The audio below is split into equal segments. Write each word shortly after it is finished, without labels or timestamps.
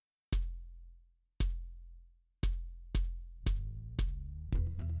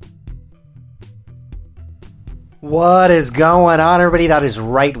What is going on, everybody? That is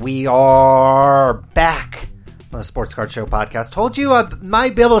right. We are back on the Sports Card Show podcast. Told you I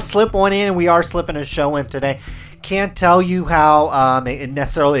might be able to slip one in, and we are slipping a show in today. Can't tell you how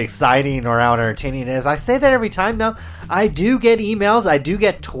necessarily exciting or how entertaining it is. I say that every time, though. I do get emails, I do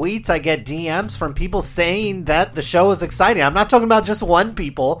get tweets, I get DMs from people saying that the show is exciting. I'm not talking about just one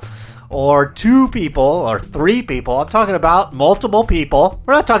people or two people or three people. I'm talking about multiple people.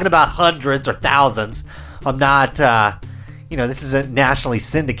 We're not talking about hundreds or thousands. I'm not, this isn't nationally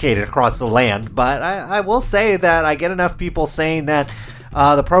syndicated across the land, but I will say that I get enough people saying that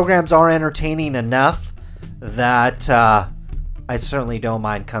the programs are entertaining enough that I certainly don't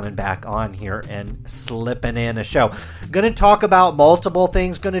mind coming back on here and slipping in a show. Going to talk about multiple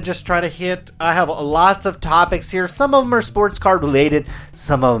things. Going to just try to hit. I have lots of topics here. Some of them are sports card related.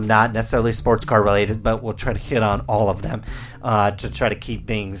 Some of them not necessarily sports card related, but we'll try to hit on all of them to try to keep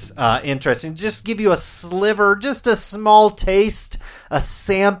things interesting. Just give you a sliver, just a small taste, a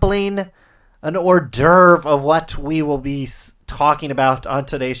sampling, an hors d'oeuvre of what we will be talking about on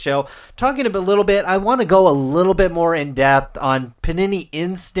today's show. Talking a little bit, I want to go a little bit more in depth on Panini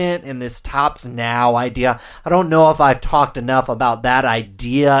Instant and this Tops Now idea. I don't know if I've talked enough about that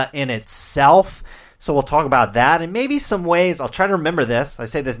idea in itself, so we'll talk about that and maybe some ways. I'll try to remember this. I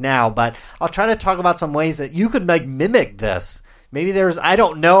say this now, but I'll try to talk about some ways that you could mimic this. Maybe I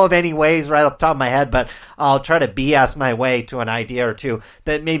don't know of any ways right off the top of my head, but I'll try to BS my way to an idea or two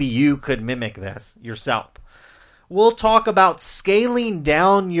that maybe you could mimic this yourself. We'll talk about scaling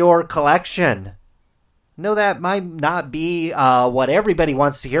down your collection. No, that might not be what everybody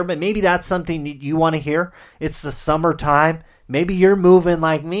wants to hear, but maybe that's something that you want to hear. It's the summertime. Maybe you're moving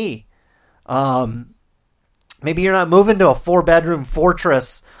like me. Maybe you're not moving to a 4-bedroom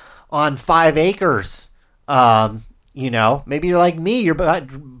fortress on 5 acres. Maybe you're like me. You're,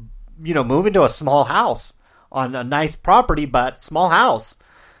 moving to a small house on a nice property, but small house.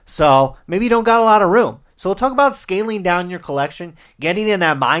 So maybe you don't got a lot of room. So we'll talk about scaling down your collection, getting in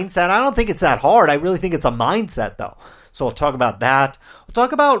that mindset. I don't think it's that hard. I really think it's a mindset, though. So we'll talk about that. We'll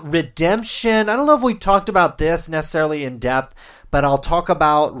talk about redemption. I don't know if we talked about this necessarily in depth, but I'll talk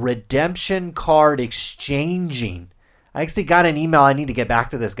about redemption card exchanging. I actually got an email. I need to get back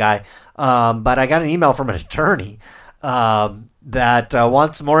to this guy. But I got an email from an attorney that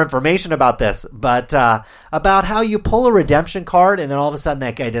wants more information about this, but about how you pull a redemption card and then all of a sudden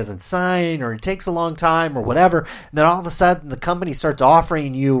that guy doesn't sign or it takes a long time or whatever. And then all of a sudden the company starts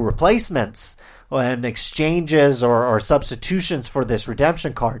offering you replacements and exchanges or substitutions for this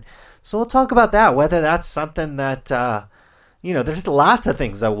redemption card. So we'll talk about that, whether that's something that, there's lots of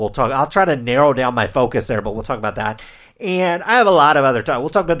things that we'll talk. I'll try to narrow down my focus there, but we'll talk about that. And I have a lot of other time. We'll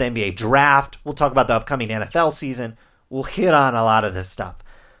talk about the NBA draft. We'll talk about the upcoming NFL season. We'll hit on a lot of this stuff.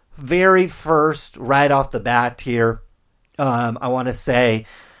 Very first, right off the bat here, I want to say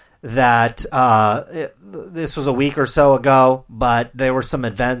that this was a week or so ago, but there were some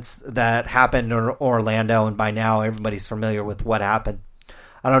events that happened in Orlando, and by now everybody's familiar with what happened.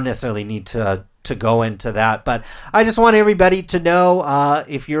 I don't necessarily need to go into that, but I just want everybody to know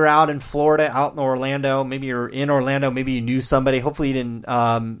if you're out in Florida, out in Orlando, maybe you're in Orlando, maybe you knew somebody. Hopefully you didn't,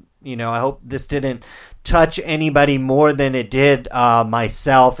 I hope this didn't touch anybody more than it did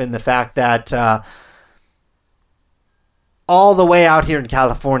myself, in the fact that all the way out here in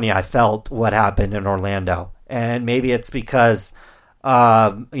California, I felt what happened in Orlando. And maybe it's because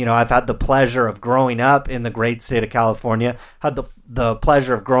I've had the pleasure of growing up in the great state of California, had the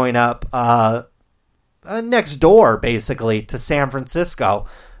pleasure of growing up next door, basically, to San Francisco,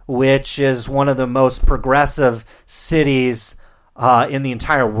 which is one of the most progressive cities in the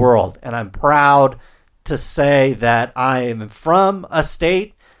entire world. And I'm proud to say that I am from a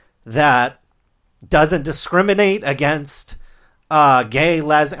state that doesn't discriminate against gay,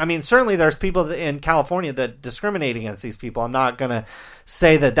 lesbian. I mean, certainly there's people in California that discriminate against these people. I'm not going to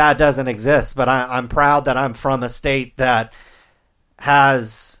say that doesn't exist, but I'm proud that I'm from a state that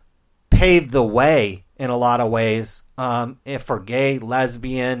has paved the way in a lot of ways for gay,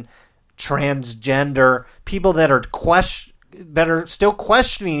 lesbian, transgender, people that are still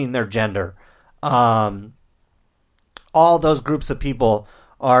questioning their gender. All those groups of people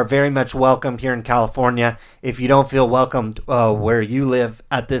are very much welcomed here in California. If you don't feel welcomed where you live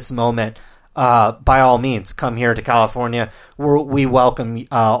at this moment, by all means, come here to California. We welcome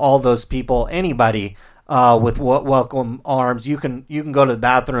all those people, anybody with welcome arms. You can go to the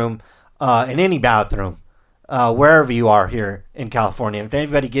bathroom in any bathroom, wherever you are here in California. If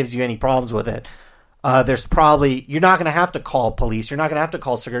anybody gives you any problems with it, you're not going to have to call police. You're not going to have to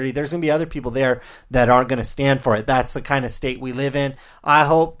call security. There's going to be other people there that aren't going to stand for it. That's the kind of state we live in. I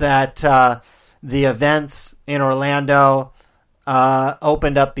hope that, the events in Orlando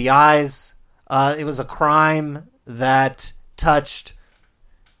opened up the eyes. It was a crime that touched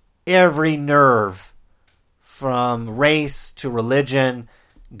every nerve, from race to religion,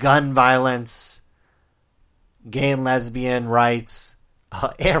 gun violence, gay and lesbian rights,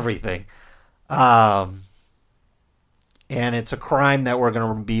 everything. And it's a crime that we're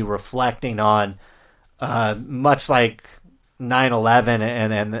going to be reflecting on, much like 9/11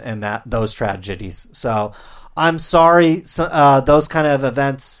 and those tragedies. So I'm sorry those kind of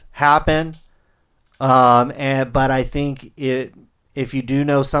events happen. But I think if you do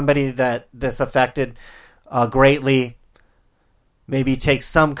know somebody that this affected greatly, maybe take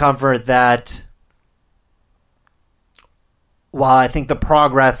some comfort that while I think the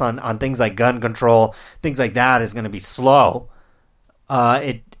progress on things like gun control, things like that is going to be slow,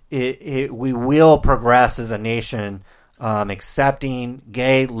 we will progress as a nation, accepting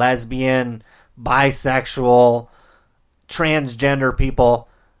gay, lesbian, bisexual, transgender people.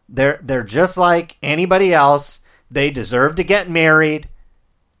 They're just like anybody else. They deserve to get married.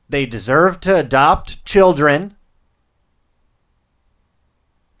 They deserve to adopt children.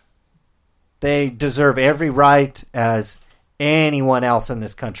 They deserve every right as anyone else in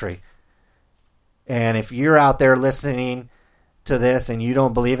this country. And if you're out there listening to this and you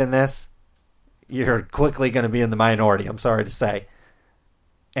don't believe in this, you're quickly going to be in the minority, I'm sorry to say.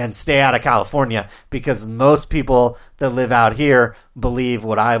 And stay out of California, because most people that live out here believe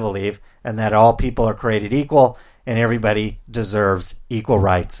what I believe, and that all people are created equal and everybody deserves equal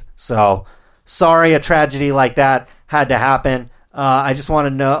rights. So sorry a tragedy like that had to happen. I just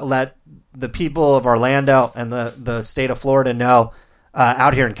want to let the people of Orlando and the state of Florida know,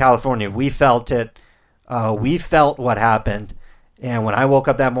 out here in California, we felt it. We felt what happened. And when I woke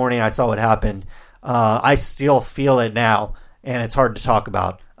up that morning, I saw what happened. I still feel it now, and it's hard to talk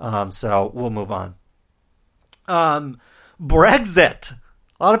about. So we'll move on. Brexit.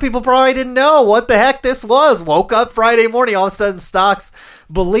 A lot of people probably didn't know what the heck this was. Woke up Friday morning, all of a sudden stocks.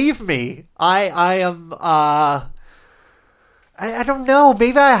 Believe me, I am... I don't know.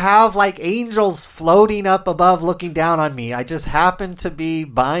 Maybe I have like angels floating up above looking down on me. I just happened to be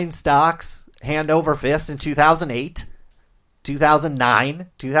buying stocks hand over fist in 2008, 2009,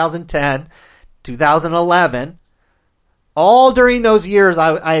 2010, 2011. All during those years,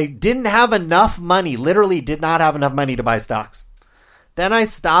 I didn't have enough money, literally did not have enough money to buy stocks. Then I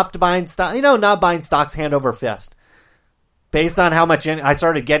stopped buying stocks, not buying stocks hand over fist. Based on how much I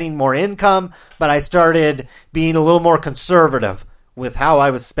started getting more income, but I started being a little more conservative with how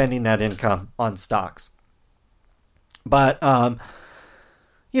I was spending that income on stocks. But, I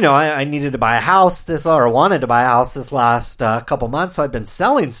needed to buy a house wanted to buy a house this last couple months, so I've been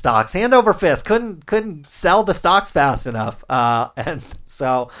selling stocks hand over fist. Couldn't sell the stocks fast enough. And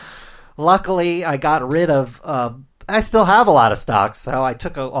so luckily I got rid of, I still have a lot of stocks, so I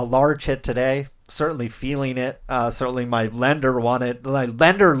took a large hit today. Certainly feeling it. Certainly my lender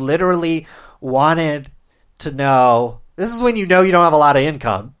literally wanted to know. This is when you know you don't have a lot of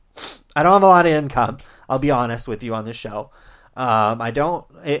income. I don't have a lot of income. I'll be honest with you on this show. I don't,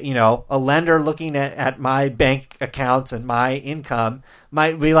 a lender looking at my bank accounts and my income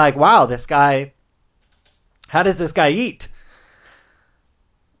might be like, wow, this guy, how does this guy eat?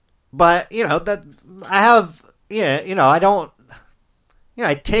 But, that I have, I don't,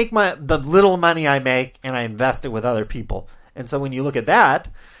 I take the little money I make and I invest it with other people. And so when you look at that,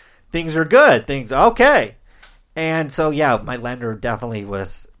 things are good. Things are okay. And so, yeah, my lender definitely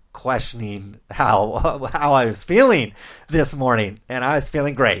was questioning how I was feeling this morning. And I was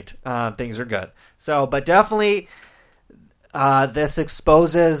feeling great. Things are good. So, but definitely this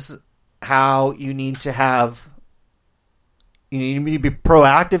exposes how you need to be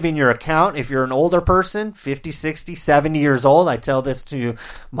proactive in your account. If you're an older person, 50, 60, 70 years old, I tell this to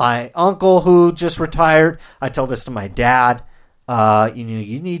my uncle who just retired. I tell this to my dad.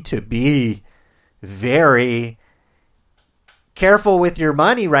 You need to be very careful with your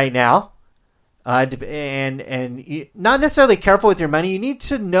money right now. And not necessarily careful with your money. You need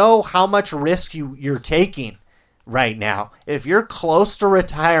to know how much risk you're taking right now. If you're close to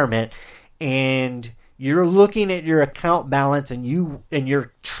retirement and you're looking at your account balance and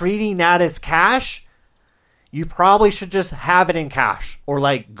you're treating that as cash, you probably should just have it in cash or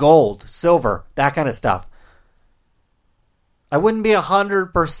like gold, silver, that kind of stuff. I wouldn't be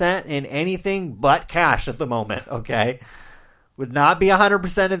 100% in anything but cash at the moment, okay? Would not be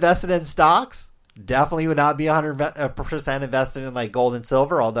 100% invested in stocks. Definitely would not be 100% invested in like gold and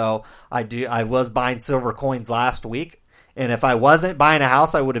silver, although I was buying silver coins last week. And if I wasn't buying a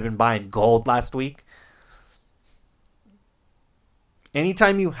house, I would have been buying gold last week.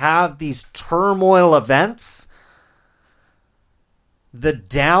 anytime you have these turmoil events, the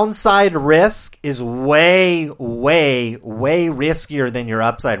downside risk is way, way, way riskier than your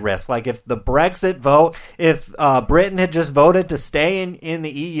upside risk. Like if the Brexit vote, if Britain had just voted to stay in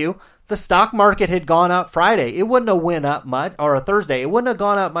the EU, the stock market had gone up Friday. It wouldn't have went up much, or a Thursday. It wouldn't have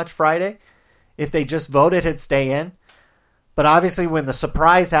gone up much Friday if they just voted to stay in. But obviously when the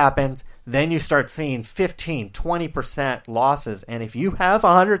surprise happens, then you start seeing 15, 20% losses. And if you have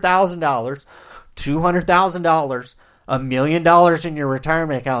 $100,000, $200,000, $1 million in your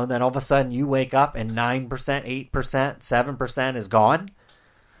retirement account, and then all of a sudden you wake up and 9%, 8%, 7% is gone,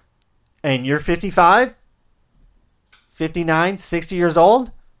 and you're 55, 59, 60 years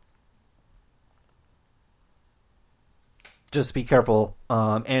old, just be careful.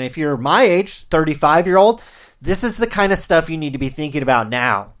 And if you're my age, 35-year-old, this is the kind of stuff you need to be thinking about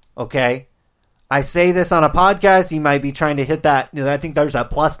now, okay? I say this on a podcast, you might be trying to hit that, I think there's that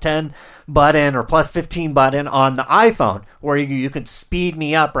plus 10 button or plus 15 button on the iPhone where you can speed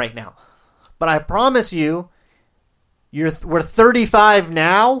me up right now. But I promise you, we're 35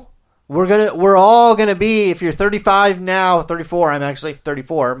 now. We're all gonna be, if you're 35 now, 34, I'm actually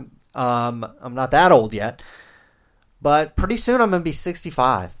 34. I'm not that old yet. But pretty soon I'm going to be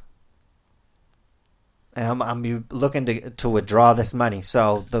 65. And I'm looking to withdraw this money.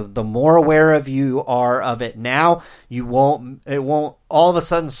 So the more aware of you are of it now, it won't all of a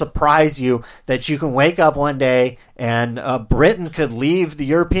sudden surprise you that you can wake up one day and Britain could leave the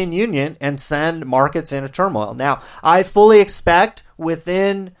European Union and send markets into turmoil. Now, I fully expect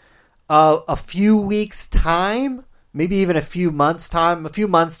within a few weeks' time, maybe even a few months' time,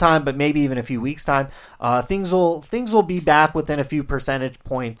 but maybe even a few weeks' time, things will be back within a few percentage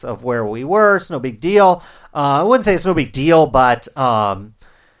points of where we were. It's no big deal. I wouldn't say it's no big deal, but it's kind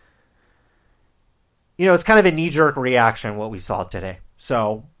of a knee-jerk reaction what we saw today.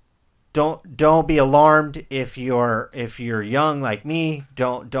 So don't be alarmed if you're young like me.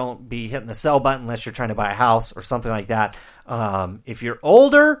 Don't be hitting the sell button unless you're trying to buy a house or something like that. If you're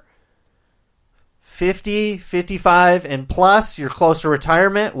older, 50, 55, and plus, you're close to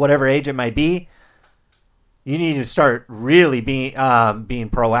retirement, whatever age it might be, you need to start really being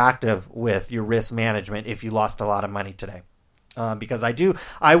proactive with your risk management if you lost a lot of money today. Because I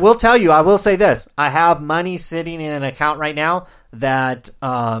will tell you, I will say this, I have money sitting in an account right now that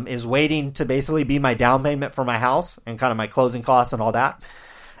is waiting to basically be my down payment for my house and kind of my closing costs and all that.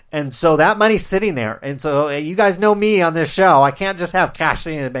 And so that money's sitting there. And so you guys know me on this show. I can't just have cash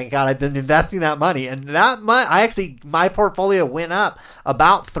sitting in a bank account. I've been investing that money. And my portfolio went up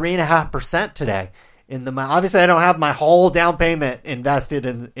about 3.5% today. Obviously, I don't have my whole down payment invested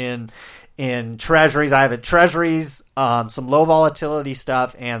in treasuries. I have treasuries, some low volatility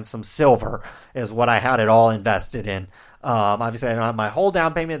stuff, and some silver is what I had it all invested in. Obviously, I don't have my whole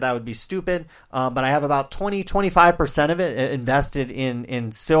down payment. That would be stupid. But I have about 25% of it invested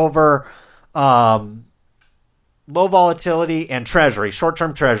in silver, low volatility, and treasury,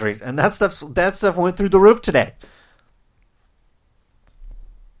 short-term treasuries. And that stuff went through the roof today.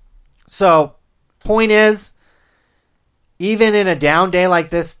 So, point is, even in a down day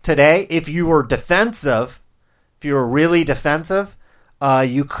like this today, if you were really defensive,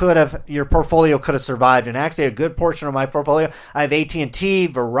 your portfolio could have survived. And actually a good portion of my portfolio, I have AT&T,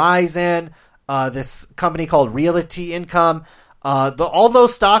 Verizon, this company called Realty Income. All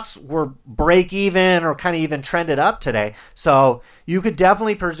those stocks were break even or kind of even trended up today. So you could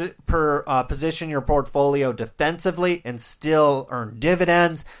definitely position your portfolio defensively and still earn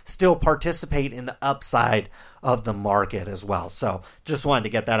dividends, still participate in the upside of the market as well. So just wanted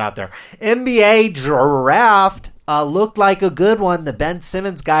to get that out there. NBA draft looked like a good one. The Ben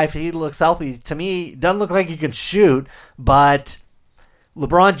Simmons guy, if he looks healthy, to me, doesn't look like he can shoot, but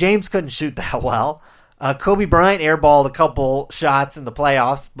LeBron James couldn't shoot that well. Kobe Bryant airballed a couple shots in the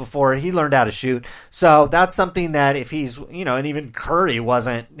playoffs before he learned how to shoot. So that's something that if he's, and even Curry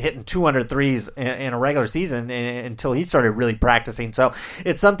wasn't hitting 200 threes in a regular season until he started really practicing. So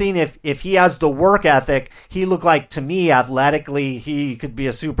it's something if he has the work ethic, he looked like, to me, athletically, he could be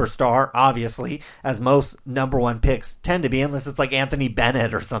a superstar, obviously, as most number one picks tend to be, unless it's like Anthony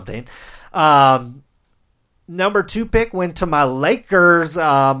Bennett or something. Number 2 pick went to my Lakers.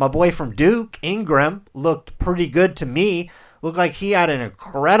 My boy from Duke, Ingram, looked pretty good to me. Looked like he had an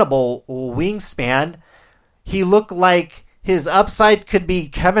incredible wingspan. He looked like his upside could be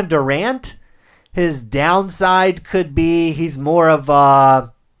Kevin Durant. His downside could be he's more of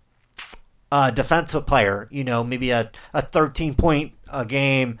a defensive player. Maybe a 13-point a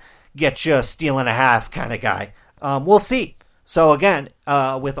game, get you a steal and a half kind of guy. We'll see. So again,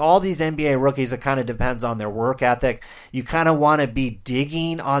 with all these NBA rookies, it kind of depends on their work ethic. You kind of want to be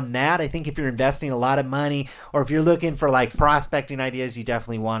digging on that. I think if you're investing a lot of money, or if you're looking for like prospecting ideas, you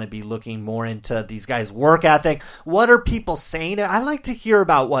definitely want to be looking more into these guys' work ethic. What are people saying? I like to hear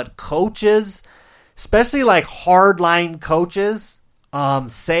about what coaches, especially like hardline coaches,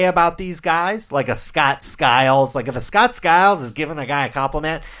 say about these guys, like a Scott Skiles. Like if a Scott Skiles is giving a guy a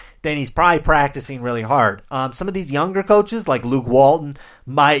compliment, then he's probably practicing really hard. Some of these younger coaches, like Luke Walton,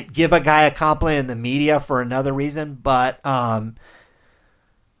 might give a guy a compliment in the media for another reason. But, we're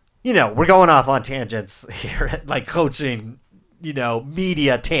going off on tangents here, like coaching,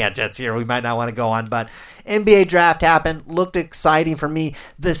 media tangents here. We might not want to go on. But NBA draft happened, looked exciting for me.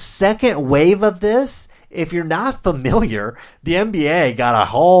 The second wave of this, if you're not familiar, the NBA got a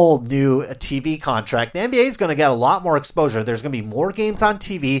whole new TV contract. The NBA is going to get a lot more exposure. There's going to be more games on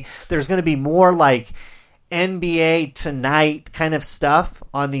TV. There's going to be more like NBA Tonight kind of stuff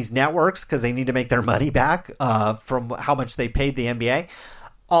on these networks because they need to make their money back from how much they paid the NBA.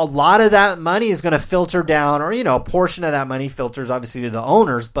 A lot of that money is going to filter down, or, a portion of that money filters obviously to the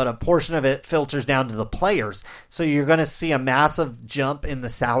owners, but a portion of it filters down to the players. So you're going to see a massive jump in the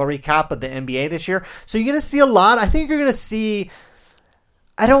salary cap of the NBA this year. So you're going to see a lot. I think you're going to see,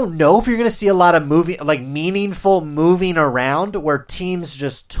 I don't know if you're going to see a lot of meaningful moving around where teams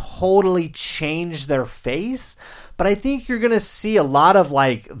just totally change their face. But I think you're going to see a lot of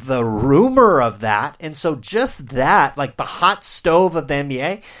like the rumor of that. And so just that, like the hot stove of the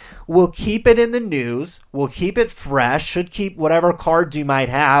NBA, will keep it in the news, will keep it fresh, should keep whatever cards you might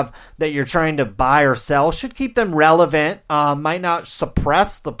have that you're trying to buy or sell, should keep them relevant, might not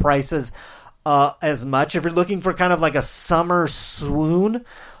suppress the prices as much. If you're looking for kind of like a summer swoon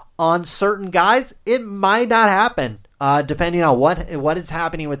on certain guys, it might not happen. Depending on what is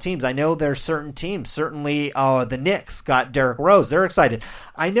happening with teams. I know there's certain teams. Certainly the Knicks got Derrick Rose. They're excited.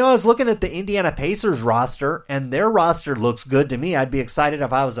 I know I was looking at the Indiana Pacers roster, and their roster looks good to me. I'd be excited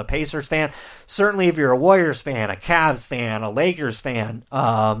if I was a Pacers fan. Certainly if you're a Warriors fan, a Cavs fan, a Lakers fan,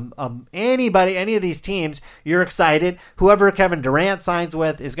 anybody, any of these teams, you're excited. Whoever Kevin Durant signs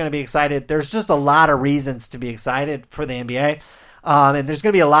with is going to be excited. There's just a lot of reasons to be excited for the NBA. And there's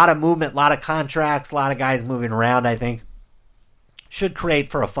going to be a lot of movement, a lot of contracts, a lot of guys moving around, I think. Should create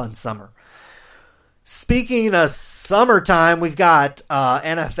for a fun summer. Speaking of summertime, we've got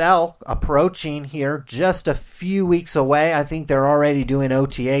NFL approaching here, just a few weeks away. I think they're already doing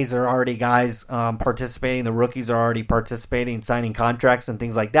OTAs. There are already guys participating. The rookies are already participating, signing contracts and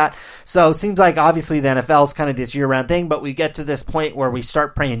things like that. So it seems like obviously the NFL is kind of this year-round thing, but we get to this point where we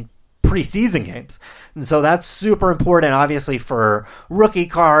start playing preseason games. And so that's super important, obviously, for rookie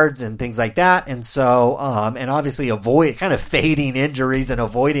cards and things like that. And so, and obviously avoiding injuries and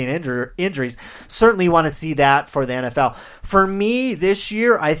avoiding injuries. Certainly want to see that for the NFL. For me this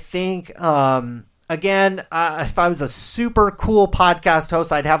year, I think, if I was a super cool podcast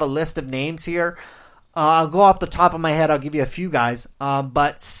host, I'd have a list of names here. I'll go off the top of my head. I'll give you a few guys.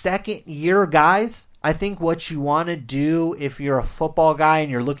 But second year guys, I think what you want to do if you're a football guy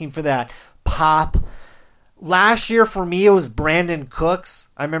and you're looking for that pop. Last year for me, it was Brandon Cooks.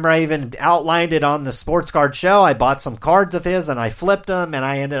 I remember I even outlined it on the Sports Card Show. I bought some cards of his and I flipped them, and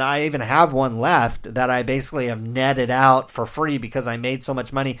I even have one left that I basically have netted out for free because I made so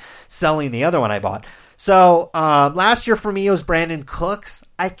much money selling the other one I bought. So last year for me, it was Brandon Cooks.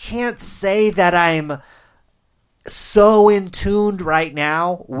 I can't say that I'm so in tune right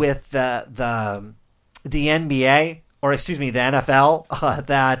now with the NBA, or excuse me, the NFL,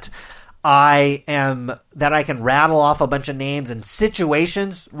 that I can rattle off a bunch of names and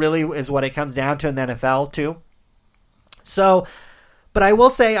situations, really is what it comes down to in the NFL too. So, but I will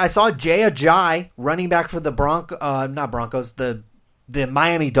say I saw Jay Ajayi, running back for the the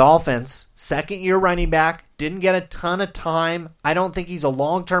Miami Dolphins, second year running back, didn't get a ton of time. I don't think he's a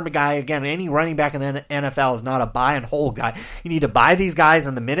long-term guy. Again, any running back in the NFL is not a buy and hold guy. You need to buy these guys,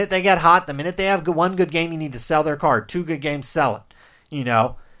 and the minute they get hot, the minute they have one good game, you need to sell their card. 2 good games, sell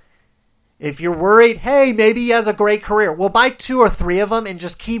it. If you're worried, hey, maybe he has a great career, well, buy 2 or 3 of them and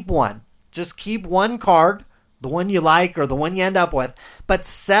just keep one. Just keep one card, the one you like or the one you end up with, but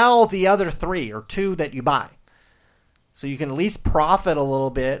sell the other 3 or 2 that you buy. So you can at least profit a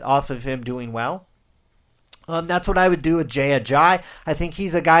little bit off of him doing well. That's what I would do with Jay Ajayi. I think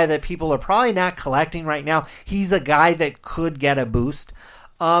he's a guy that people are probably not collecting right now. He's a guy that could get a boost.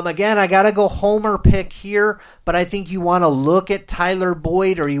 Again, I got to go homer pick here, but I think you want to look at Tyler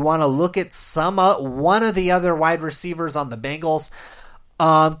Boyd, or you want to look at one of the other wide receivers on the Bengals.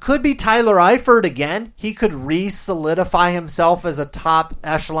 Could be Tyler Eifert again. He could re-solidify himself as a top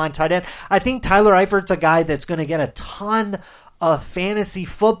echelon tight end. I think Tyler Eifert's a guy that's going to get a ton of fantasy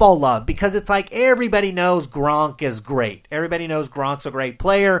football love, because it's like everybody knows Gronk is great. Everybody knows Gronk's a great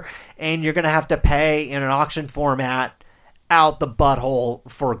player, and you're going to have to pay in an auction format out the butthole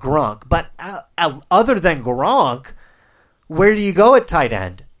for Gronk. But other than Gronk, where do you go at tight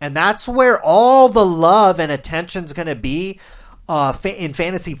end? And that's where all the love and attention is going to be in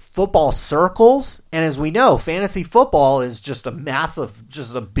fantasy football circles. And as we know, fantasy football is just a massive,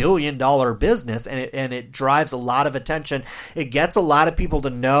 just $1 billion business, and it drives a lot of attention. It gets a lot of people to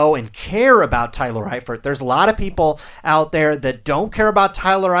know and care about Tyler Eifert. There's a lot of people out there that don't care about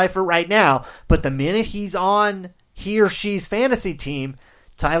Tyler Eifert right now, but the minute he's on he or she's fantasy team,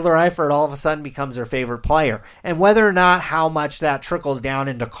 Tyler Eifert all of a sudden becomes their favorite player. And whether or not how much that trickles down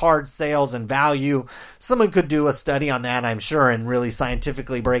into card sales and value, someone could do a study on that, I'm sure, and really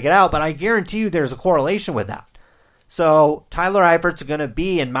scientifically break it out. But I guarantee you there's a correlation with that. So Tyler Eifert's going to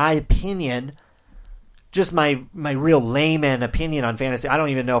be, in my opinion, just my real layman opinion on fantasy. I don't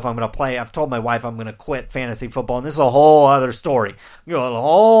even know if I'm going to play. I've told my wife I'm going to quit fantasy football, and this is a whole other story. A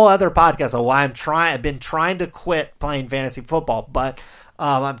whole other podcast of why I've been trying to quit playing fantasy football, but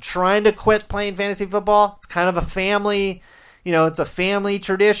I'm trying to quit playing fantasy football. It's kind of a family, it's a family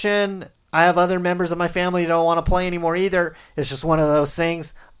tradition. I have other members of my family that don't want to play anymore either. It's just one of those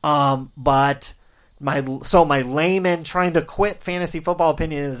things. But my layman trying to quit fantasy football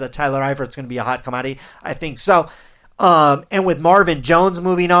opinion is that Tyler Eifert's going to be a hot commodity. I think so. And with Marvin Jones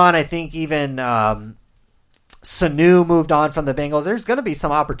moving on, I think even Sanu moved on from the Bengals. There's going to be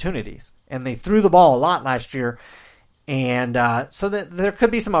some opportunities, and they threw the ball a lot last year. And so that there could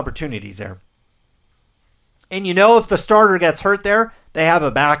be some opportunities there. And if the starter gets hurt there, they have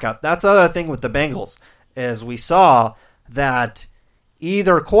a backup. That's the other thing with the Bengals, is we saw that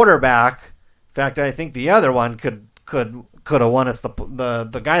either quarterback, in fact, I think the other one could have won us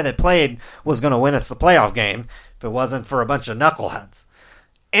the guy that played was going to win us the playoff game if it wasn't for a bunch of knuckleheads.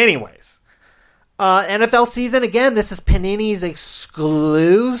 Anyways. NFL season, again, this is Panini's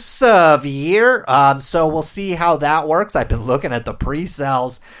exclusive year, so we'll see how that works. I've been looking at the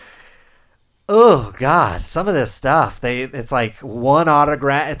pre-sales. Oh, God, some of this stuff, it's like one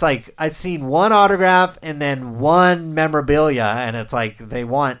autograph. It's like I've seen one autograph and then one memorabilia, and it's like they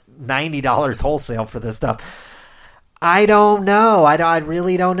want $90 wholesale for this stuff. I don't know. I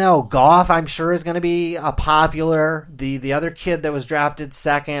really don't know. Goff, I'm sure, is going to be popular. The other kid that was drafted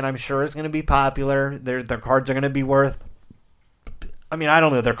second, I'm sure, is going to be popular. Their cards are going to be worth... I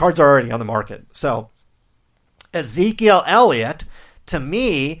don't know. Their cards are already on the market. So, Ezekiel Elliott, to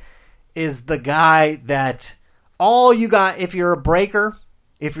me, is the guy that all you got, if you're a breaker,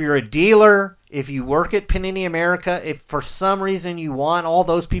 if you're a dealer, if you work at Panini America, if for some reason you want all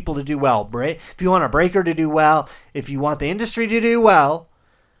those people to do well, if you want a breaker to do well, if you want the industry to do well,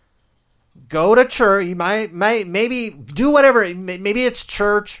 go to church. You might maybe do whatever. Maybe it's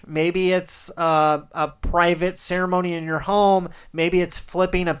church. Maybe it's a private ceremony in your home. Maybe it's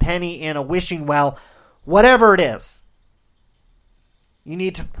flipping a penny in a wishing well. Whatever it is, you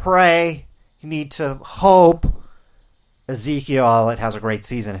need to pray. You need to hope Ezekiel Elliott has a great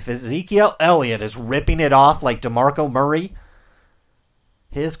season. If Ezekiel Elliott is ripping it off like DeMarco Murray,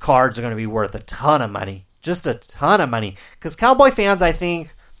 his cards are going to be worth a ton of money. Just a ton of money. Because Cowboy fans, I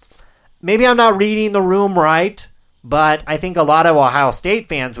think, maybe I'm not reading the room right, but I think a lot of Ohio State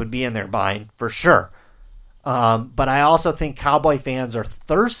fans would be in there buying, for sure. But I also think Cowboy fans are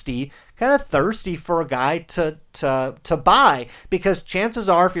kind of thirsty for a guy to buy. Because chances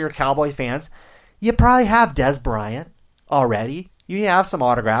are, if you're Cowboy fans, you probably have Dez Bryant already. You have some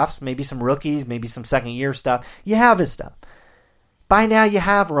autographs, maybe some rookies, maybe some second year stuff. You have his stuff. By now you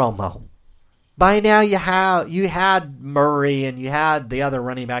have Romo. By now you had Murray, and you had the other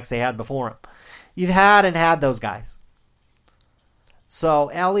running backs they had before him. You've had those guys. So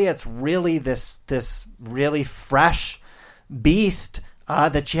Elliott's really this really fresh beast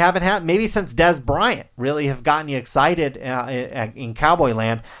that you haven't had maybe since Dez Bryant. Really have gotten you excited in Cowboy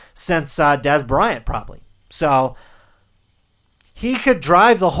land since Dez Bryant probably. So he could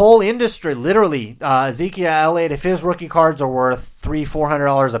drive the whole industry, literally. Ezekiel Elliott, if his rookie cards are worth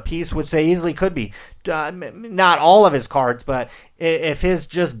 $300-$400 a piece, which they easily could be, not all of his cards, but if his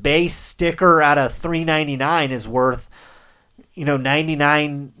just base sticker out of $399 is worth,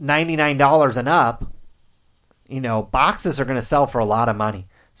 $99 and up, boxes are going to sell for a lot of money.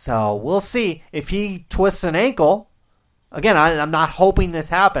 So we'll see if he twists an ankle. Again, I'm not hoping this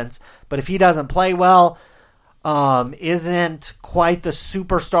happens, but if he doesn't play well, isn't quite the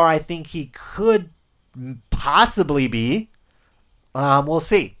superstar I think he could possibly be, we'll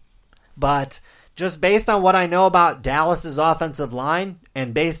see. But just based on what I know about Dallas's offensive line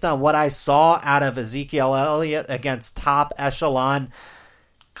and based on what I saw out of Ezekiel Elliott against top echelon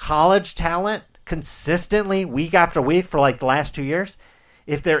college talent consistently week after week for like the last 2 years,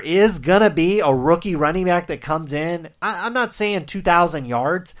 if there is going to be a rookie running back that comes in, I'm not saying 2,000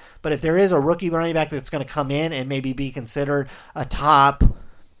 yards, but if there is a rookie running back that's going to come in and maybe be considered a top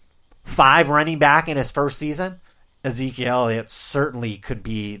 5 running back in his first season, Ezekiel Elliott certainly could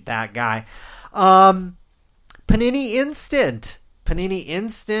be that guy. Panini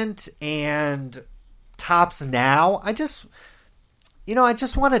Instant and Topps Now. I just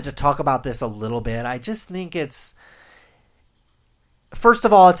wanted to talk about this a little bit. I just think first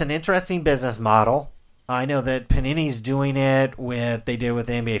of all, it's an interesting business model. I know that Panini's doing it they did it with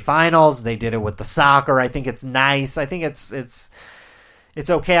the NBA Finals. They did it with the soccer. I think it's nice. I think it's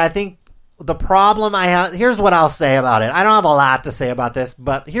okay. I think the problem I have, here's what I'll say about it. I don't have a lot to say about this,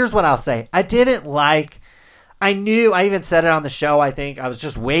 but here's what I'll say. I even said it on the show, I think. I was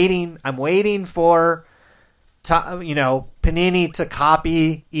just waiting. I'm waiting for, Panini to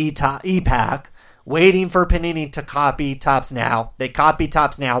copy EPAC, waiting for Panini to copy Topps Now. They copied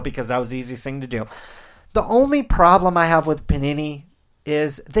Topps Now because that was the easiest thing to do. The only problem I have with Panini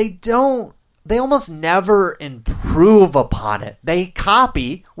is they almost never improve upon it. They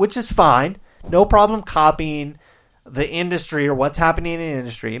copy, which is fine. No problem copying the industry or what's happening in the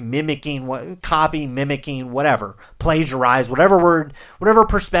industry, mimicking, whatever, plagiarize, whatever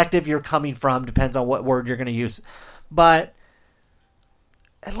perspective you're coming from, depends on what word you're going to use. But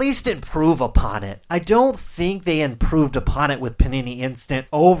at least improve upon it. I don't think they improved upon it with Panini Instant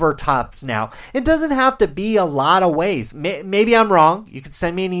over Topps Now. It doesn't have to be a lot of ways. Maybe I'm wrong. You can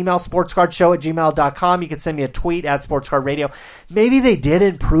send me an email, sportscardshow@gmail.com. You can send me a tweet @sportscardradio. Maybe they did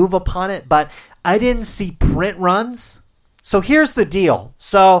improve upon it, but I didn't see print runs. So here's the deal.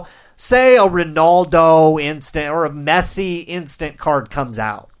 So say a Ronaldo Instant or a Messi Instant card comes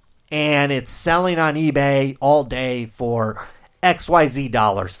out and it's selling on eBay all day for XYZ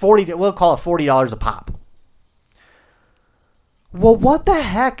dollars. We'll call it $40 a pop. Well, what the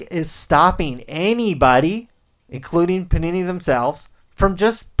heck is stopping anybody, including Panini themselves, from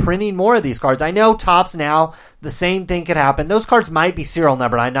just printing more of these cards? I know Topps Now, the same thing could happen. Those cards might be serial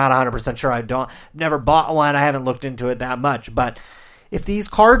numbered. I'm not 100% sure. I've never bought one. I haven't looked into it that much. But if these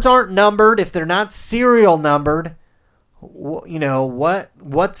cards aren't numbered, if they're not serial numbered,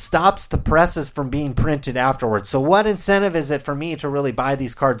 what stops the presses from being printed afterwards? So what incentive is it for me to really buy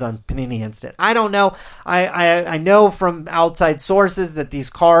these cards on Panini Instant? I don't know. I know from outside sources that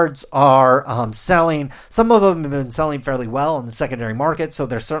these cards are selling. Some of them have been selling fairly well in the secondary market, so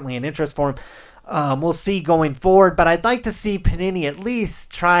there's certainly an interest for them. We'll see going forward, but I'd like to see Panini at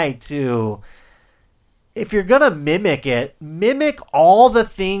least try to, if you're going to mimic all the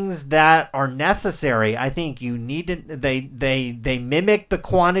things that are necessary. I think you need to, they mimic the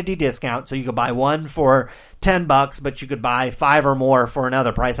quantity discount. So you could buy one for $10, but you could buy 5 or more for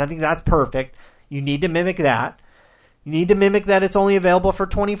another price. I think that's perfect. You need to mimic that. You need to mimic that it's only available for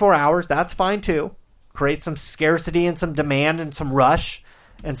 24 hours. That's fine too. Create some scarcity and some demand and some rush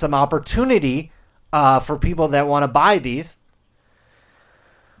and some opportunity for people that want to buy these.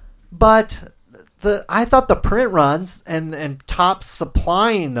 But I thought the print runs and Topps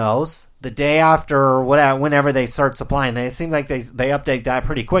supplying those the day after or whenever they start supplying, it seems like they update that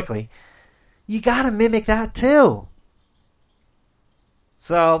pretty quickly. You got to mimic that too.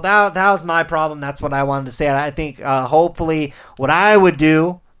 So that was my problem. That's what I wanted to say. I think hopefully what I would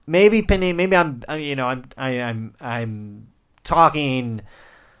do, maybe I'm talking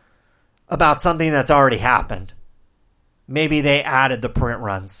about something that's already happened. Maybe they added the print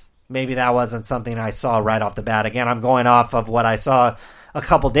runs. Maybe that wasn't something I saw right off the bat. Again, I'm going off of what I saw a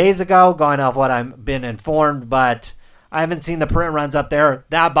couple days ago, going off what I've been informed, but I haven't seen the print runs up there.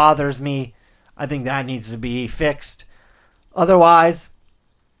 That bothers me. I think that needs to be fixed. Otherwise,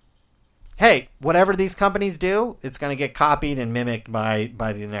 hey, whatever these companies do, it's going to get copied and mimicked by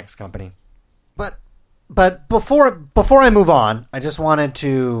the next company. But before I move on, I just wanted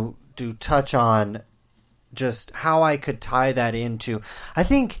to touch on just how I could tie that into, I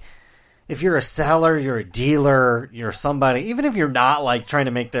think if you're a seller, you're a dealer, you're somebody, even if you're not like trying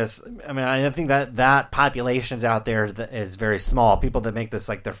to make this, I mean, I think that population's out there that is very small. People that make this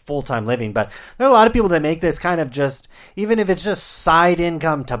like their full-time living, but there are a lot of people that make this kind of just, even if it's just side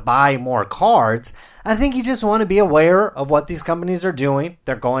income to buy more cards. I think you just want to be aware of what these companies are doing.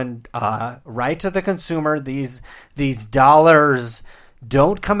 They're going right to the consumer. These dollars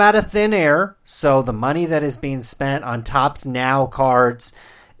don't come out of thin air. So the money that is being spent on Topps Now cards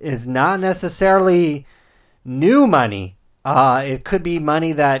is not necessarily new money. It could be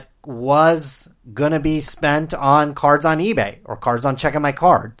money that was going to be spent on cards on eBay or cards on Checking My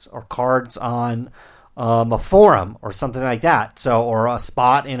Cards or cards on a forum or something like that. So, or a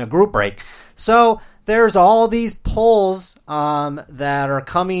spot in a group break. So there's all these pulls that are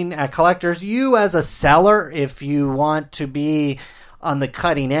coming at collectors. You as a seller, if you want to be on the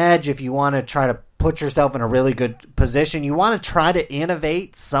cutting edge, if you want to try to put yourself in a really good position, you want to try to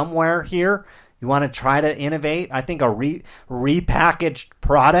innovate somewhere here. You want to try to innovate. I think a repackaged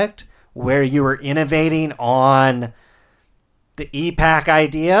product where you were innovating on the e-pack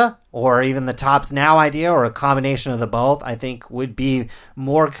idea or even the Tops Now idea or a combination of the both, I think would be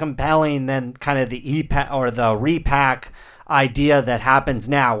more compelling than kind of the e-pack or the repack idea that happens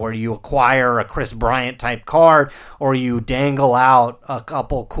now, where you acquire a Chris Bryant type card, or you dangle out a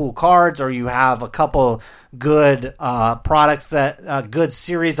couple cool cards, or you have a couple good products, that a good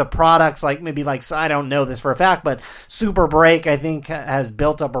series of products, like maybe like, so I don't know this for a fact, but Super Break I think has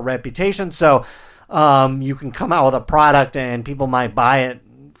built up a reputation, so you can come out with a product and people might buy it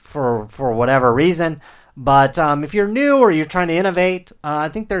for whatever reason. But if you're new or you're trying to innovate, I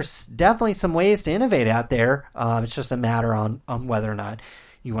think there's definitely some ways to innovate out there. It's just a matter on whether or not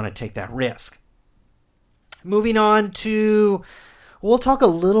you want to take that risk. Moving on to, we'll talk a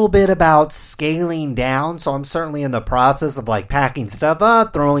little bit about scaling down. So I'm certainly in the process of like packing stuff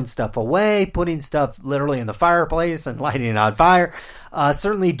up, throwing stuff away, putting stuff literally in the fireplace and lighting it on fire.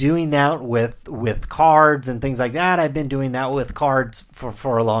 Certainly doing that with cards and things like that. I've been doing that with cards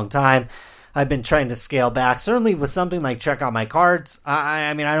for a long time. I've been trying to scale back, certainly with something like Check Out My Cards.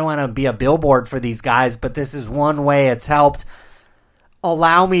 I mean, I don't want to be a billboard for these guys, but this is one way it's helped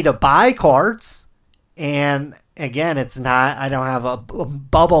allow me to buy cards. And again, it's not, I don't have a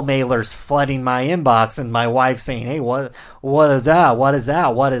bubble mailers flooding my inbox and my wife saying, hey, what is that? What is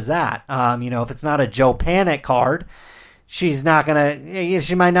that? What is that? If it's not a Joe Panic card, she's not going to,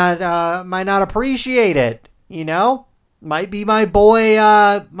 she might not appreciate it, Might be my boy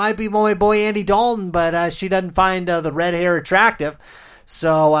Andy Dalton, but she doesn't find the red hair attractive,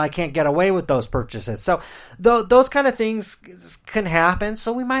 so I can't get away with those purchases. So those kind of things can happen.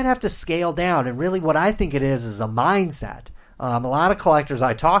 So we might have to scale down. And really, what I think it is a mindset. A lot of collectors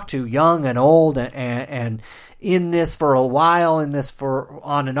I talk to, young and old, and in this for a while, in this for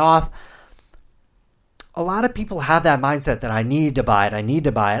on and off. A lot of people have that mindset that I need to buy it.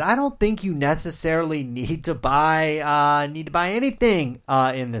 I don't think you necessarily need to buy anything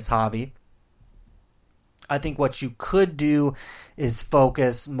in this hobby. I think what you could do is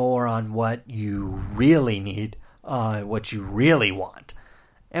focus more on what you really need, what you really want.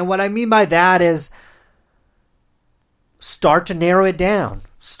 And what I mean by that is start to narrow it down.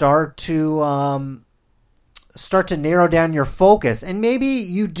 Start to narrow down your focus. And maybe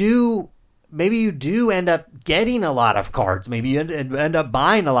you do end up getting a lot of cards. Maybe you end up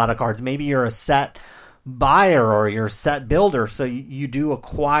buying a lot of cards. Maybe you're a set buyer or you're a set builder, so you do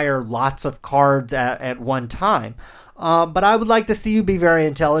acquire lots of cards at one time. But I would like to see you be very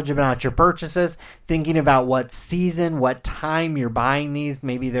intelligent about your purchases, thinking about what season, what time you're buying these.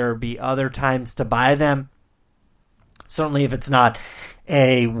 Maybe there would be other times to buy them. Certainly if it's not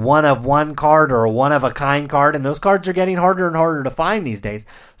a one-of-one card or a one-of-a-kind card, and those cards are getting harder and harder to find these days.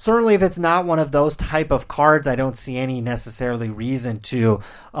 Certainly if it's not one of those type of cards, I don't see any necessarily reason to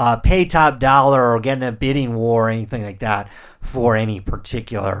pay top dollar or get in a bidding war or anything like that for any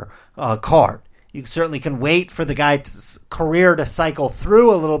particular card. You certainly can wait for the guy's career to cycle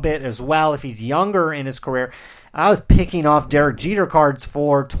through a little bit as well if he's younger in his career. I was picking off Derek Jeter cards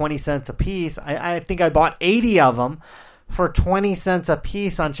for 20 cents a piece. I think I bought 80 of them for 20 cents a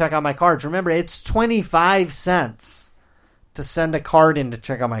piece on Check Out My Cards. Remember, it's 25 cents to send a card in to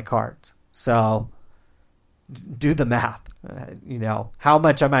Check Out My Cards. So do the math. How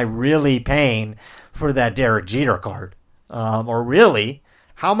much am I really paying for that Derek Jeter card? Or really,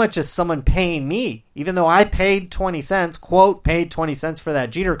 how much is someone paying me? Even though I paid 20 cents, quote, paid 20 cents for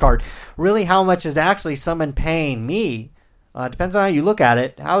that Jeter card, really how much is actually someone paying me? Depends on how you look at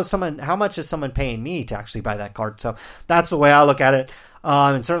it. How much is someone paying me to actually buy that card? So that's the way I look at it.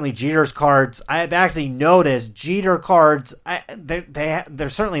 And certainly Jeter's cards, I've actually noticed Jeter cards, they're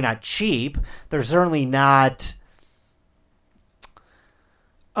certainly not cheap. They're certainly not,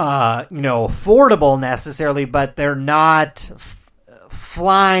 affordable necessarily, but they're not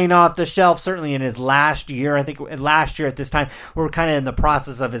flying off the shelf. Certainly in his last year, I think last year at this time, we're kind of in the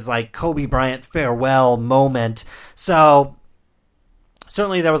process of his like Kobe Bryant farewell moment. So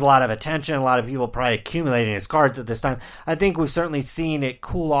certainly there was a lot of attention, a lot of people probably accumulating his cards at this time. I think we've certainly seen it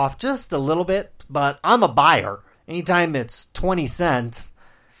cool off just a little bit, but I'm a buyer. Anytime it's 20 cents,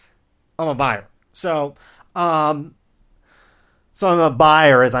 I'm a buyer. So So I'm a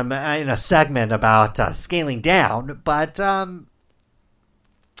buyer as I'm in a segment about scaling down. But, I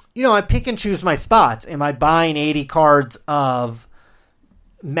pick and choose my spots. Am I buying 80 cards of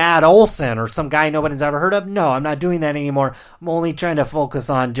Matt Olson or some guy nobody's ever heard of? No, I'm not doing that anymore. I'm only trying to focus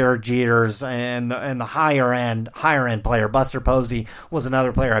on Derek Jeters and the higher end player. Buster Posey was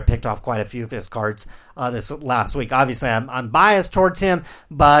another player. I picked off quite a few of his cards this last week. Obviously, I'm biased towards him,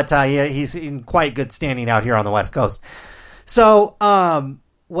 but he's in quite good standing out here on the West Coast. So,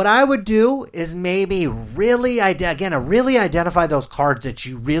 what I would do is maybe really identify those cards that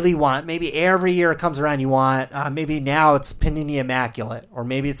you really want. Maybe every year it comes around you want. Maybe now it's Panini Immaculate, or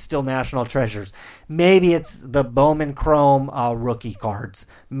maybe it's still National Treasures. Maybe it's the Bowman Chrome rookie cards.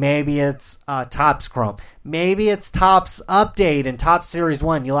 Maybe it's Topps Chrome. Maybe it's Topps Update and Topps Series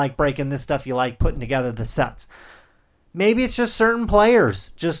 1. You like breaking this stuff. You like putting together the sets. Maybe it's just certain players,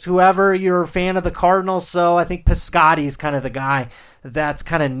 just whoever you're a fan of the Cardinals. So I think Piscotty is kind of the guy that's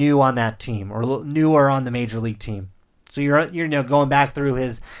kind of new on that team, or newer on the major league team. So you're going back through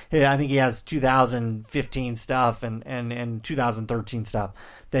his I think he has 2015 stuff and 2013 stuff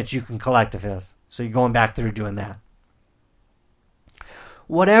that you can collect of his. So you're going back through doing that.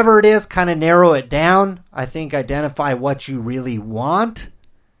 Whatever it is, kind of narrow it down. I think identify what you really want.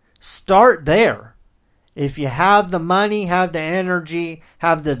 Start there. If you have the money, have the energy,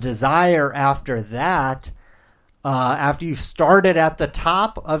 have the desire after that, after you've started at the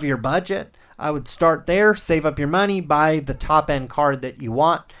top of your budget, I would start there, save up your money, buy the top end card that you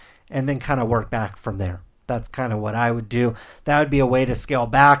want, and then kind of work back from there. That's kind of what I would do. That would be a way to scale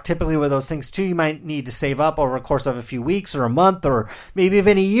back. Typically with those things too, you might need to save up over the course of a few weeks or a month or maybe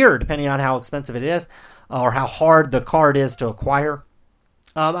even a year, depending on how expensive it is or how hard the card is to acquire.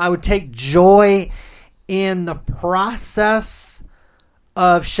 I would take joy in the process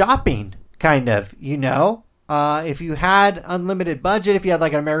of shopping, kind of, if you had unlimited budget, if you had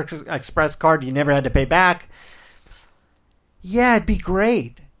like an American Express card you never had to pay back, yeah, it'd be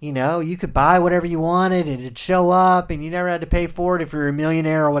great. You could buy whatever you wanted and it'd show up and you never had to pay for it. If you're a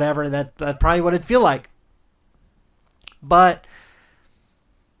millionaire or whatever, that's probably what it'd feel like. But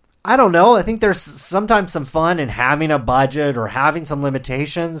I don't know. I think there's sometimes some fun in having a budget or having some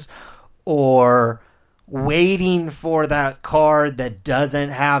limitations or waiting for that card that doesn't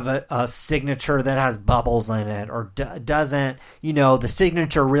have a signature that has bubbles in it or doesn't, the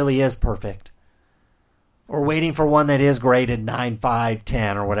signature really is perfect. Or waiting for one that is graded 9, 5,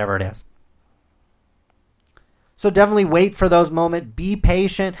 10 or whatever it is. So definitely wait for those moments. Be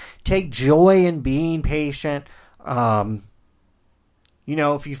patient. Take joy in being patient. If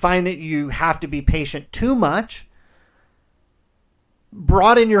you find that you have to be patient too much,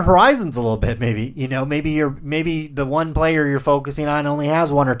 broaden your horizons a little bit. Maybe maybe the one player you're focusing on only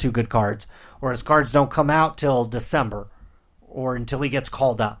has one or two good cards, or his cards don't come out till December or until he gets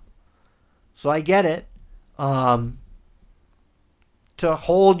called up. So I get it. To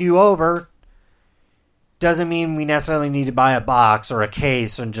hold you over doesn't mean we necessarily need to buy a box or a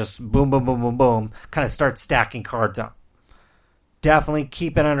case and just boom, boom, boom, boom, boom, kind of start stacking cards up. Definitely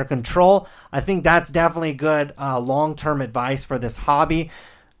keep it under control. I think that's definitely good long-term advice for this hobby.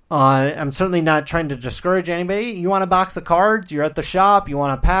 I'm certainly not trying to discourage anybody. You want a box of cards, you're at the shop, you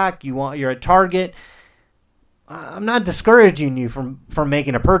want a pack, you're at Target. I'm not discouraging you from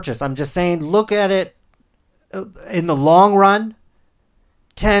making a purchase. I'm just saying look at it in the long run,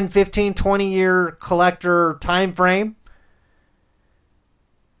 10, 15, 20-year collector time frame.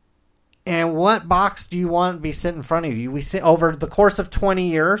 And what box do you want to be sitting in front of you? We see over the course of 20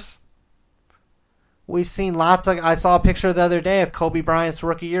 years, we've seen lots of. I saw a picture the other day of Kobe Bryant's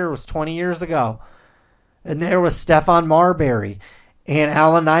rookie year. It was 20 years ago, and there was Stephon Marbury, and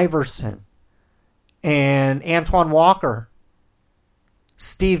Allen Iverson, and Antoine Walker,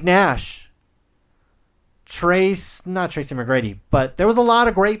 Steve Nash, not Tracy McGrady, but there was a lot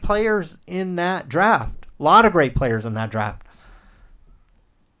of great players in that draft. A lot of great players in that draft.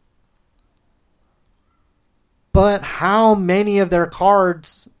 But how many of their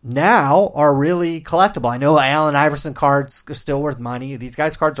cards now are really collectible? I know Allen Iverson cards are still worth money. These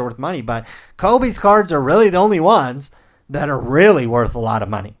guys' cards are worth money, but Kobe's cards are really the only ones that are really worth a lot of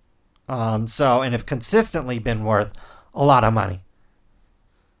money. And have consistently been worth a lot of money.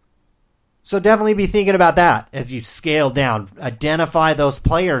 So definitely be thinking about that as you scale down. Identify those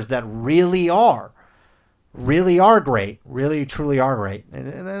players that really are great, really truly are great.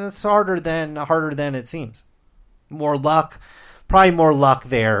 And it's harder than it seems. More luck, probably more luck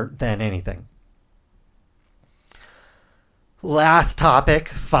there than anything. Last topic,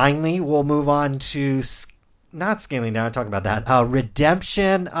 finally, we'll move on to not scaling down, talking about that.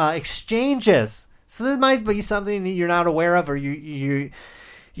 Redemption exchanges. So there might be something that you're not aware of, or you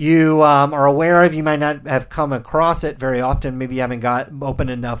are aware of. You might not have come across it very often. Maybe you haven't got open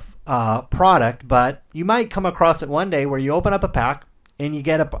enough product, but you might come across it one day where you open up a pack and you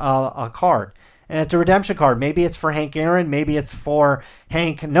get a card, and it's a redemption card. Maybe it's for Hank Aaron, maybe it's for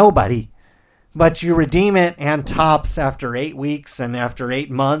Hank Nobody, but you redeem it and Topps after 8 weeks and after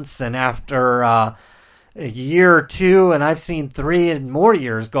 8 months and after a year or two, and I've seen 3 and more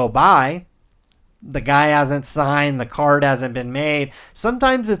years go by. The guy hasn't signed, the card hasn't been made.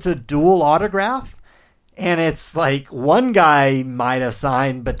 Sometimes it's a dual autograph, and it's like one guy might have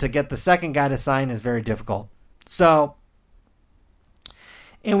signed, but to get the second guy to sign is very difficult. So,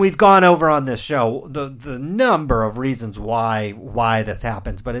 and we've gone over on this show the number of reasons why this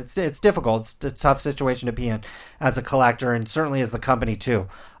happens, but it's difficult. It's a tough situation to be in as a collector, and certainly as the company too.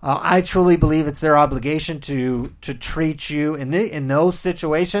 I truly believe it's their obligation to treat you in those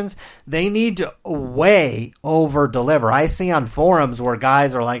situations. They need to way over deliver. I see on forums where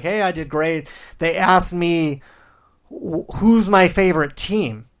guys are like, "Hey, I did great." They ask me who's my favorite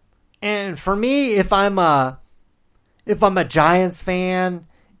team, and for me, if I'm a Giants fan,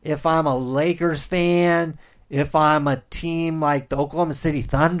 if I'm a Lakers fan, if I'm a team like the Oklahoma City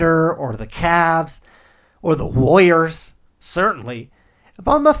Thunder or the Cavs or the Warriors, certainly. If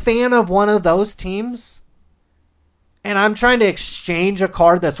I'm a fan of one of those teams and I'm trying to exchange a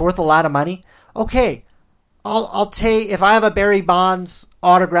card that's worth a lot of money, okay, I'll take, if I have a Barry Bonds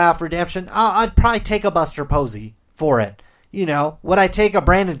autograph redemption, I'd probably take a Buster Posey for it. You know, would I take a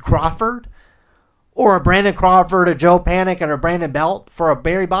Brandon Crawford? Or a Brandon Crawford, a Joe Panic, and a Brandon Belt for a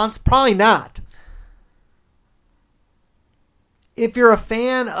Barry Bonds? Probably not. If you're a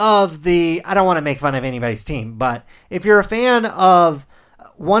fan of I don't want to make fun of anybody's team, but if you're a fan of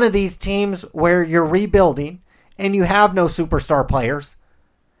one of these teams where you're rebuilding and you have no superstar players,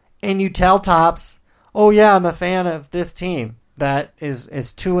 and you tell Topps, "Oh yeah, I'm a fan of this team that is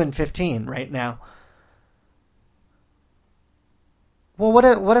 2-15 right now." Well,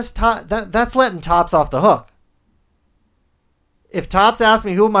 what is Topps? That's letting Topps off the hook. If Topps asked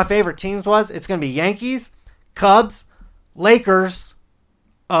me who my favorite teams was, it's going to be Yankees, Cubs, Lakers.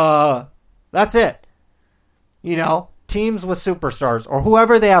 That's it. You know, teams with superstars or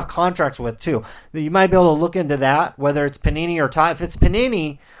whoever they have contracts with too. You might be able to look into that, whether it's Panini or Topps. If it's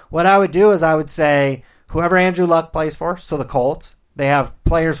Panini, what I would do is I would say whoever Andrew Luck plays for, so the Colts. They have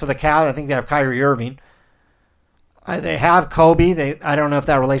players for the Cavs. I think they have Kyrie Irving. They have Kobe. I don't know if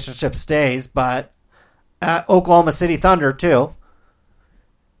that relationship stays, but Oklahoma City Thunder too.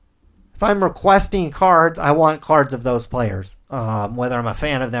 If I'm requesting cards, I want cards of those players, whether I'm a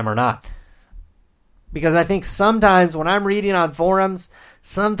fan of them or not. Because I think sometimes when I'm reading on forums,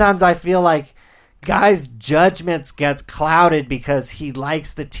 sometimes I feel like guys' judgments gets clouded because he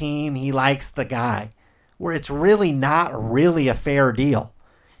likes the team, he likes the guy, where it's really not really a fair deal,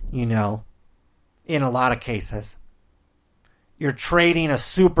 you know, in a lot of cases. You're trading a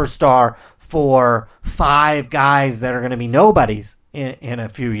superstar for 5 guys that are going to be nobodies in a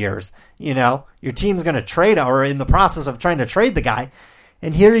few years. You know, your team's going to trade or in the process of trying to trade the guy.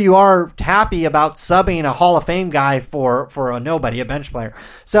 And here you are happy about subbing a Hall of Fame guy for a nobody, a bench player.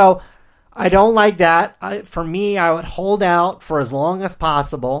 So I don't like that. For me, I would hold out for as long as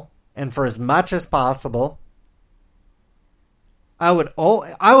possible and for as much as possible. I would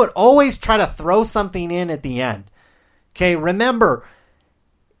always try to throw something in at the end. Okay, remember,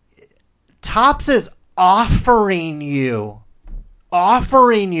 Topps is offering you,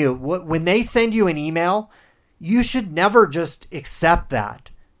 when they send you an email, you should never just accept that.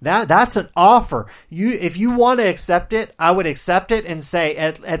 That's an offer. If you want to accept it, I would accept it and say,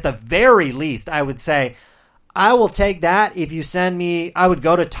 at the very least, I would say, I will take that if you send me, I would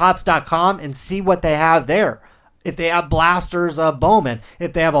go to Topps.com and see what they have there. If they have blasters of Bowman,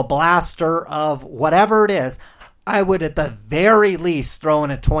 if they have a blaster of whatever it is, I would at the very least throw in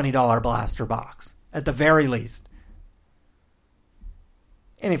a $20 blaster box. At the very least.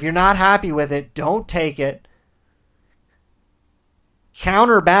 And if you're not happy with it, don't take it.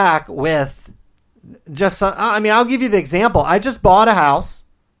 Counter back with just some, I'll give you the example. I just bought a house.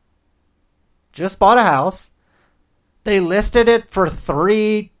 They listed it for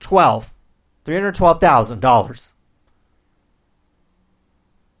 $312,000.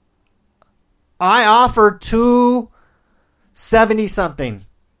 I offered $270 something.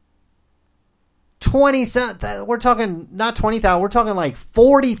 20 cents. We're talking not 20,000. We're talking like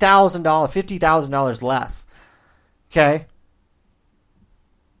 $40,000, $50,000 less. Okay.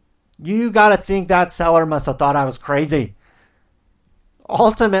 You got to think that seller must have thought I was crazy.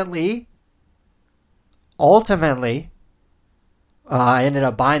 Ultimately, I ended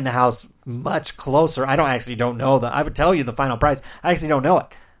up buying the house much closer. I don't know that. I would tell you the final price. I actually don't know it.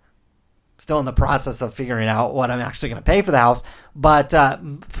 Still in the process of figuring out what I'm actually going to pay for the house, but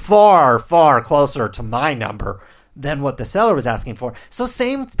far, far closer to my number than what the seller was asking for. So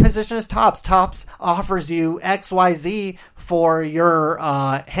same position as Topps. Topps offers you XYZ for your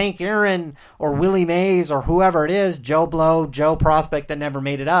Hank Aaron or Willie Mays or whoever it is, Joe Blow, Joe Prospect that never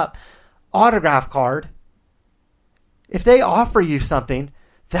made it up, autograph card. If they offer you something,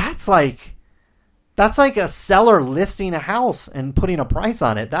 that's like a seller listing a house and putting a price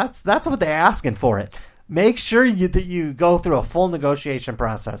on it. That's what they're asking for it. Make sure that you go through a full negotiation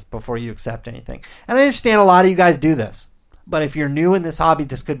process before you accept anything. And I understand a lot of you guys do this. But if you're new in this hobby,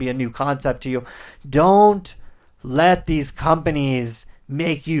 this could be a new concept to you. Don't let these companies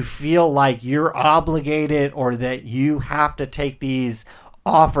make you feel like you're obligated or that you have to take these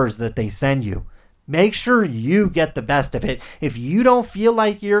offers that they send you. Make sure you get the best of it. If you don't feel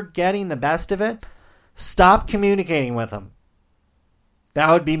like you're getting the best of it, stop communicating with them.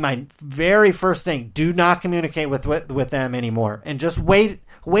 That would be my very first thing. Do not communicate with them anymore. And just wait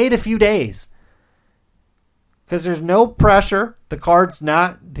a few days. Because there's no pressure. The card's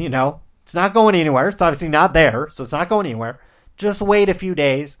not, it's not going anywhere. It's obviously not there, so it's not going anywhere. Just wait a few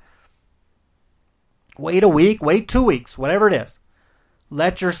days. Wait a week. Wait 2 weeks. Whatever it is.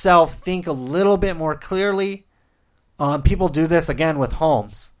 Let yourself think a little bit more clearly. People do this, again, with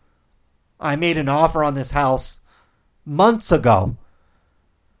homes. I made an offer on this house months ago.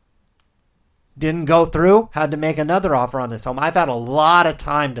 Didn't go through. Had to make another offer on this home. I've had a lot of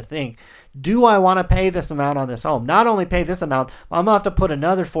time to think, do I want to pay this amount on this home? Not only pay this amount, I'm going to have to put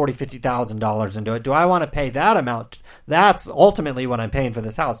another $40,000, $50,000 into it. Do I want to pay that amount? That's ultimately what I'm paying for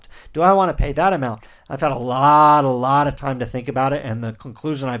this house. Do I want to pay that amount? I've had a lot of time to think about it, and the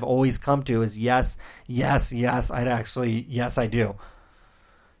conclusion I've always come to is yes, I do.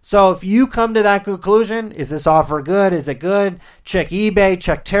 So if you come to that conclusion, is this offer good? Is it good? Check eBay,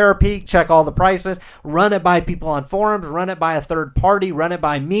 check Terapeak, check all the prices, run it by people on forums, run it by a third party, run it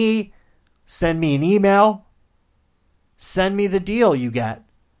by me, send me an email, send me the deal you get,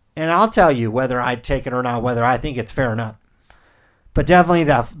 and I'll tell you whether I'd take it or not, whether I think it's fair or not. But definitely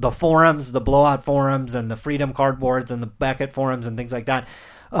the forums, the blowout forums, and the Freedom cardboards, and the Beckett forums, and things like that.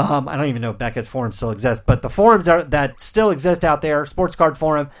 I don't even know if Beckett's forum still exists, but the forums that still exist out there, sports card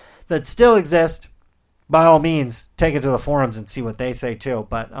forum that still exist, by all means, take it to the forums and see what they say too.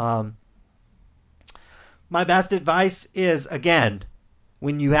 But my best advice is, again,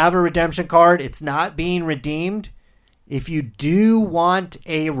 when you have a redemption card, it's not being redeemed. If you do want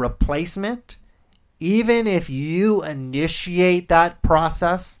a replacement, even if you initiate that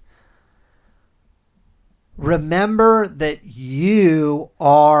process, remember that you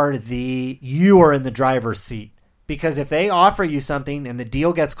are in the driver's seat. Because if they offer you something and the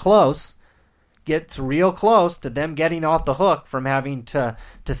deal gets real close to them getting off the hook from having to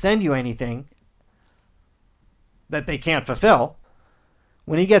send you anything that they can't fulfill,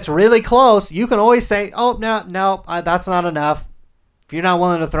 when he gets really close, you can always say, oh, no, that's not enough. If you're not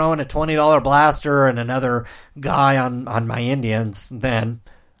willing to throw in a $20 blaster and another guy on my Indians, then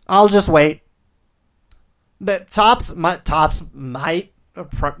I'll just wait. That Topps might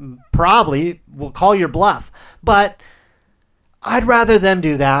probably will call your bluff, but I'd rather them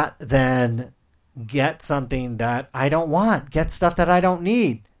do that than get something that I don't want, get stuff that I don't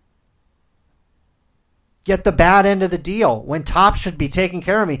need, get the bad end of the deal when Topps should be taking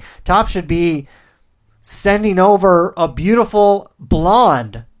care of me. Topps should be sending over a beautiful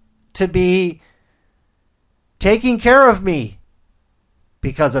blonde to be taking care of me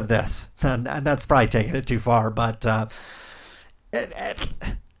because of this. And that's probably taking it too far, but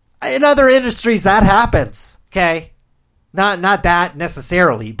in other industries that happens. Okay, not that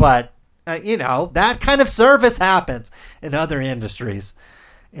necessarily, but that kind of service happens in other industries.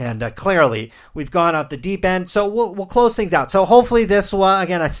 And clearly we've gone off the deep end, so we'll close things out. So hopefully this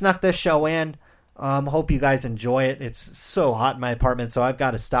again, I snuck this show in. Hope you guys enjoy it. It's so hot in my apartment, so I've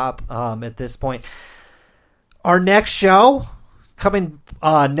got to stop at this point. Our next show coming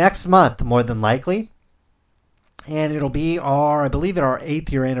next month, more than likely. And it'll be our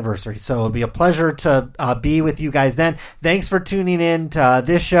 8th year anniversary. So it'll be a pleasure to be with you guys then. Thanks for tuning in to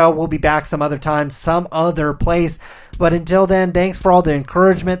this show. We'll be back some other time, some other place. But until then, thanks for all the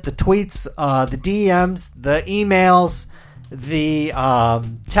encouragement, the tweets, the DMs, the emails, the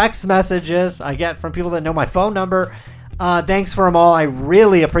text messages I get from people that know my phone number. Thanks for them all. I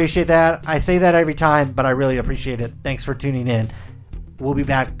really appreciate that. I say that every time, but I really appreciate it. Thanks for tuning in. We'll be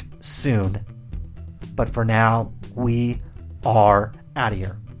back soon. But for now, we are out of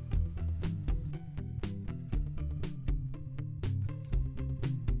here.